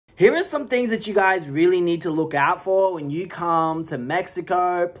Here are some things that you guys really need to look out for when you come to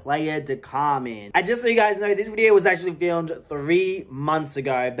Mexico, Playa del Carmen. And just so you guys know, this video was actually filmed 3 months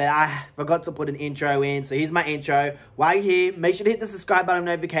ago, but I forgot to put an intro in. So here's my intro. While you're here, make sure to hit the subscribe button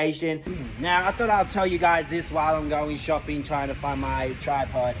notification. Now, I thought I'll tell you guys this while I'm going shopping, trying to find my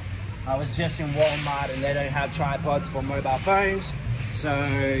tripod. I was just in Walmart and they don't have tripods for mobile phones. So,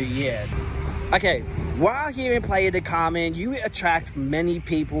 yeah. Okay, while here in Playa del Carmen, you attract many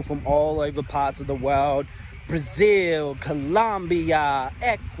people from all over parts of the world. Brazil, Colombia,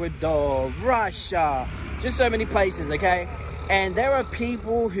 Ecuador, Russia, just so many places, okay? And there are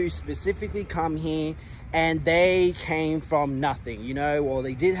people who specifically come here and they came from nothing, you know, or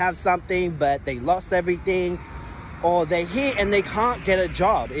they did have something, but they lost everything, or they're here and they can't get a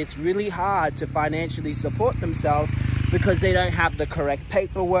job. It's really hard to financially support themselves because they don't have the correct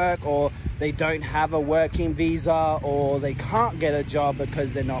paperwork, or they don't have a working visa, or they can't get a job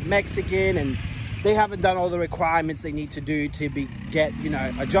because they're not Mexican and they haven't done all the requirements they need to do to get, you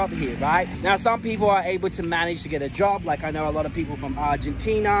know, a job here, right? Now, some people are able to manage to get a job. Like, I know a lot of people from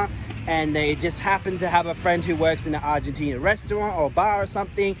Argentina and they just happen to have a friend who works in an Argentina restaurant or bar or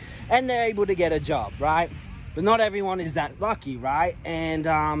something, and they're able to get a job, right? But not everyone is that lucky, right? And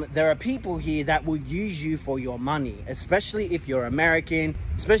there are people here that will use you for your money, especially if you're American,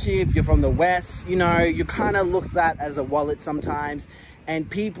 especially if you're from the West. You know, you're kind of looked at as a wallet sometimes, and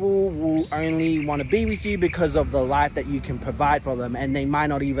people will only want to be with you because of the life that you can provide for them, and they might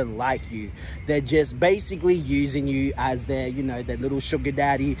not even like you. They're just basically using you as their, you know, their little sugar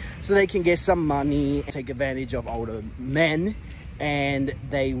daddy, so they can get some money, take advantage of older men. And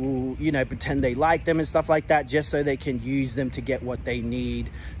they will, you know, pretend they like them and stuff like that, just so they can use them to get what they need,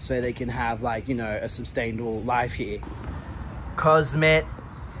 so they can have, like, you know, a sustainable life here. Cosmet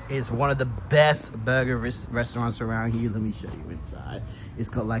is one of the best burger restaurants around here. Let me show you inside. It's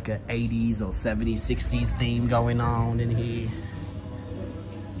got like a 80s or 70s, 60s theme going on in here.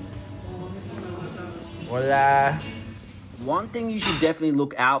 Voila. One thing you should definitely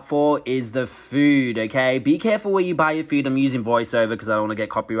look out for is the food, okay? Be careful where you buy your food. I'm using voiceover because I don't want to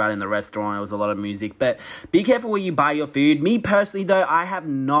get copyright in the restaurant. It was a lot of music. But be careful where you buy your food. Me personally, though, I have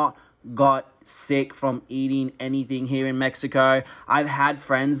not got sick from eating anything here in Mexico. I've had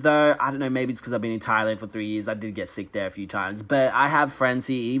friends, though. I don't know, maybe it's because I've been in Thailand for 3 years. I did get sick there a few times. But I have friends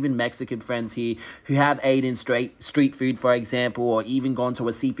here, even Mexican friends here, who have eaten street food, for example, or even gone to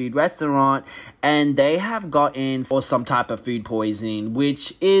a seafood restaurant, and they have gotten or some type of food poisoning,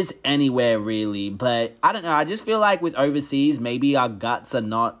 which is anywhere really. But I don't know, I just feel like with overseas, maybe our guts are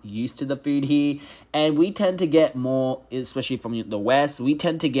not used to the food here, and we tend to get more, especially from the West, we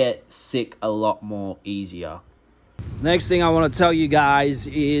tend to get sick a lot more easier. Next thing I want to tell you guys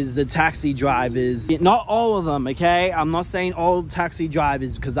is the taxi drivers. Not all of them, okay? I'm not saying all taxi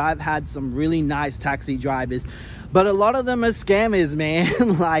drivers, because I've had some really nice taxi drivers, but a lot of them are scammers,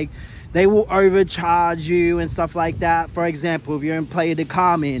 man. Like, they will overcharge you and stuff like that. For example, if you're in Playa del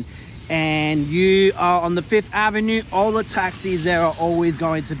Carmen and you are on the 5th Avenue, all the taxis there are always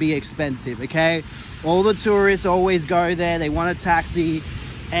going to be expensive, okay? All the tourists always go there. They want a taxi,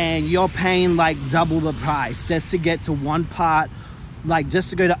 and you're paying like double the price just to get to one part. Like, just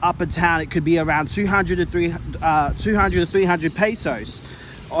to go to upper town, it could be around 200 to 300 pesos.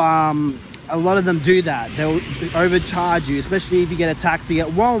 A lot of them do that. They'll overcharge you, especially if you get a taxi at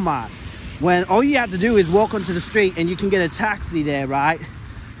Walmart, when all you have to do is walk onto the street and you can get a taxi there, right,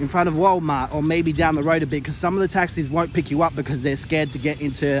 in front of Walmart, or maybe down the road a bit, because some of the taxis won't pick you up because they're scared to get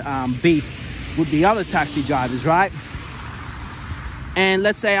into beef with the other taxi drivers, right? And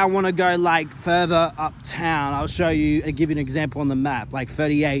let's say I want to go like further uptown. I'll show you and give you an example on the map, like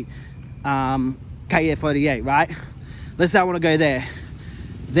 38, Calle 48, right? Let's say I want to go there.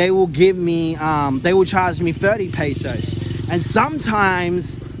 They will give me, they will charge me 30 pesos. And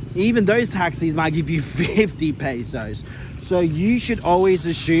sometimes even those taxis might give you 50 pesos. So you should always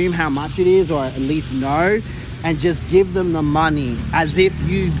assume how much it is, or at least know, and just give them the money as if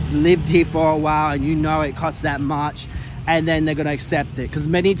you lived here for a while and you know it costs that much, and then they're gonna accept it. Because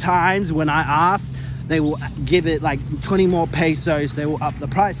many times when I ask, they will give it like 20 more pesos. They will up the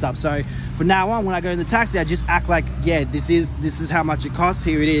price up. So from now on, when I go in the taxi, I just act like, yeah, this is how much it costs.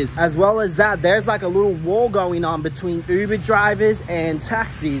 Here it is. As well as that, there's like a little war going on between Uber drivers and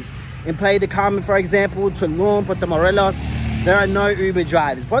taxis. In Playa del Carmen, for example, Tulum, Puerto Morelos, there are no Uber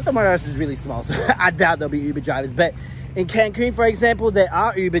drivers. Puerto Morelos is really small, so I doubt there'll be Uber drivers. But in Cancun, for example, there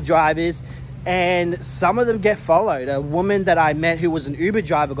are Uber drivers, and some of them get followed. A woman that I met who was an Uber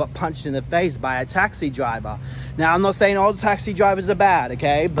driver got punched in the face by a taxi driver. Now, I'm not saying all taxi drivers are bad,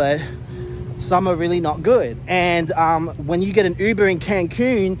 okay? But some are really not good. And when you get an Uber in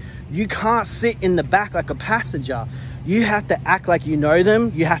Cancun, you can't sit in the back like a passenger. You have to act like you know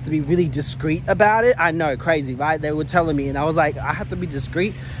them. You have to be really discreet about it. I know, crazy, right? They were telling me, and I was like, I have to be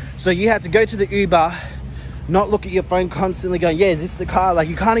discreet. So you have to go to the Uber, not look at your phone constantly going, yeah, is this the car? Like,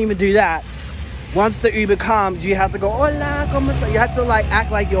 you can't even do that. Once the Uber comes, you have to go, hola, como está? You have to like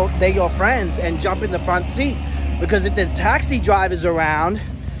act like they're your friends and jump in the front seat. Because if there's taxi drivers around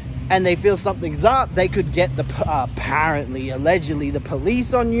and they feel something's up, they could get the, allegedly, the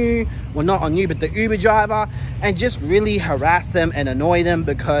police on you. Well, not on you, but the Uber driver, and just really harass them and annoy them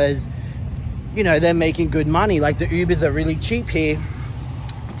because, you know, they're making good money. Like, the Ubers are really cheap here.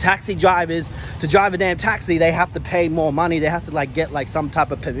 Taxi drivers, to drive a damn taxi, they have to pay more money. They have to like get like some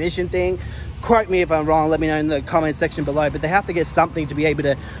type of permission thing. Quote me if I'm wrong, let me know in the comment section below, but they have to get something to be able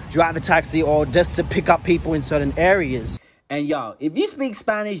to drive a taxi or just to pick up people in certain areas. And yo, if you speak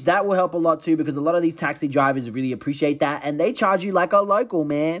Spanish, that will help a lot too, because a lot of these taxi drivers really appreciate that, and they charge you like a local,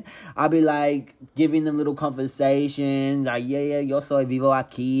 man. I'll be like giving them little conversations, like, yeah, yo soy vivo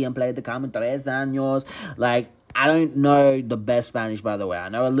aquí en Playa del Carmen 3 años. Like, I don't know the best Spanish, by the way. I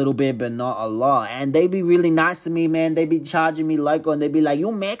know a little bit, but not a lot. And they be really nice to me, man. They be charging me local, and they be like,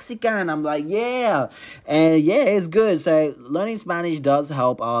 you Mexican? I'm like, yeah. And yeah, it's good. So learning Spanish does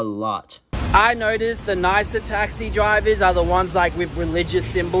help a lot. I noticed the nicer taxi drivers are the ones like with religious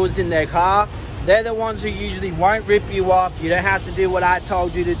symbols in their car. They're the ones who usually won't rip you off. You don't have to do what I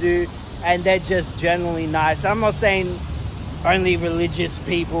told you to do. And they're just generally nice. I'm not saying only religious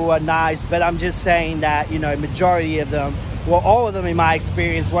people are nice, but I'm just saying that, you know, majority of them, well, all of them in my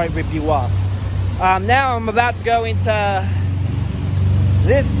experience, won't rip you off. Now I'm about to go into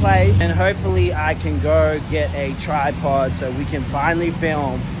this place, and hopefully I can go get a tripod so we can finally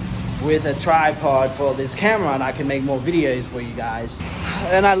film with a tripod for this camera, and I can make more videos for you guys.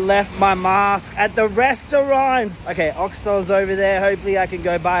 And I left my mask at the restaurant. Okay, Oxo's over there. Hopefully I can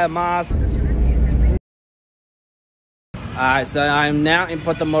go buy a mask. Alright, so I'm now in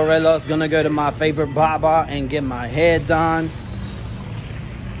Puerto Morelos, gonna go to my favorite barber and get my hair done.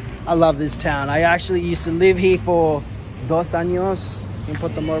 I love this town. I actually used to live here for 2 años in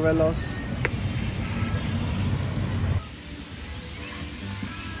Puerto Morelos.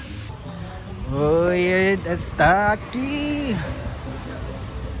 Oye, está aquí.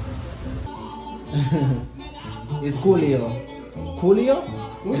 Es Julio. Julio?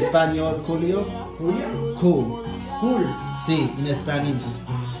 Español, Julio. Julio? Cool. Cool. Sí, en Spanish.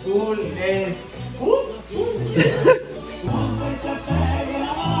 Cool es cool.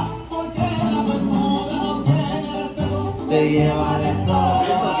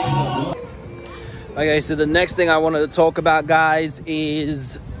 Okay, so the next thing I wanted to talk about, guys,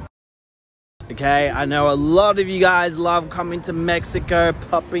 is, okay, I know a lot of you guys love coming to Mexico,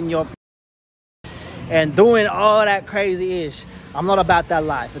 popping your and doing all that crazy ish. I'm not about that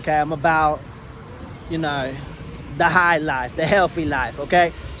life, okay? I'm about, you know, the high life, the healthy life,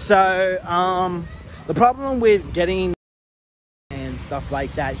 okay? So the problem with getting and stuff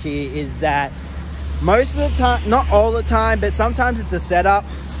like that here is that most of the time, not all the time, but sometimes it's a setup.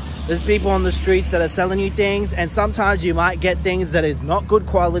 There's people on the streets that are selling you things, and sometimes you might get things that is not good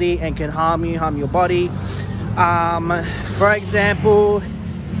quality and can harm you, harm your body. For example,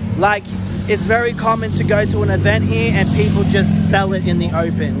 like, it's very common to go to an event here and people just sell it in the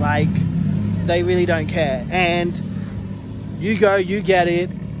open. Like, they really don't care. And you go, you get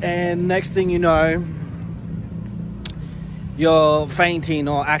it, and next thing you know, you're fainting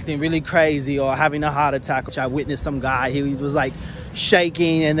or acting really crazy or having a heart attack. Which I witnessed some guy, he was like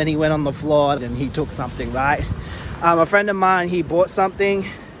shaking, and then he went on the floor and he took something, right? A friend of mine, he bought something,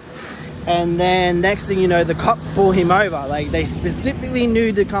 and then next thing you know, the cops pull him over. Like, they specifically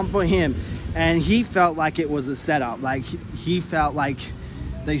knew to come for him, and he felt like it was a setup. Like, he felt like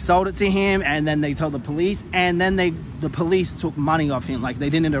they sold it to him, and then they told the police, and then the police took money off him. Like, they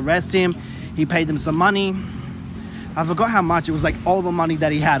didn't arrest him. He paid them some money. I forgot how much. It was like all the money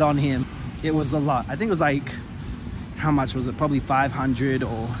that he had on him. It was a lot. I think it was like, how much was it? Probably 500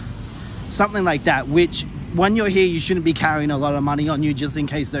 or something like that, which when you're here, you shouldn't be carrying a lot of money on you, just in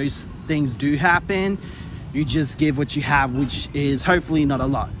case those things do happen. You just give what you have, which is hopefully not a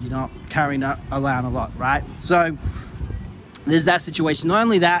lot. You're not carrying around a lot, right? So there's that situation. Not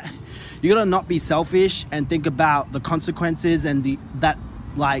only that, you gotta not be selfish and think about the consequences and the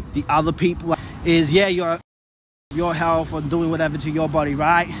other people. Is, yeah, your health or doing whatever to your body,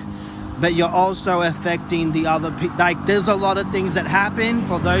 right? But you're also affecting the other people. Like, there's a lot of things that happen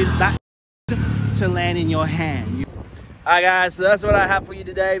for those that to land in your hand. Alright guys, so that's what I have for you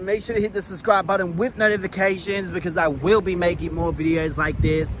today. Make sure to hit the subscribe button with notifications, because I will be making more videos like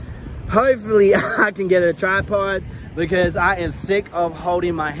this. Hopefully I can get a tripod, because I am sick of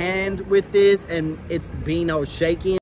holding my hand with this and it's being all shaky.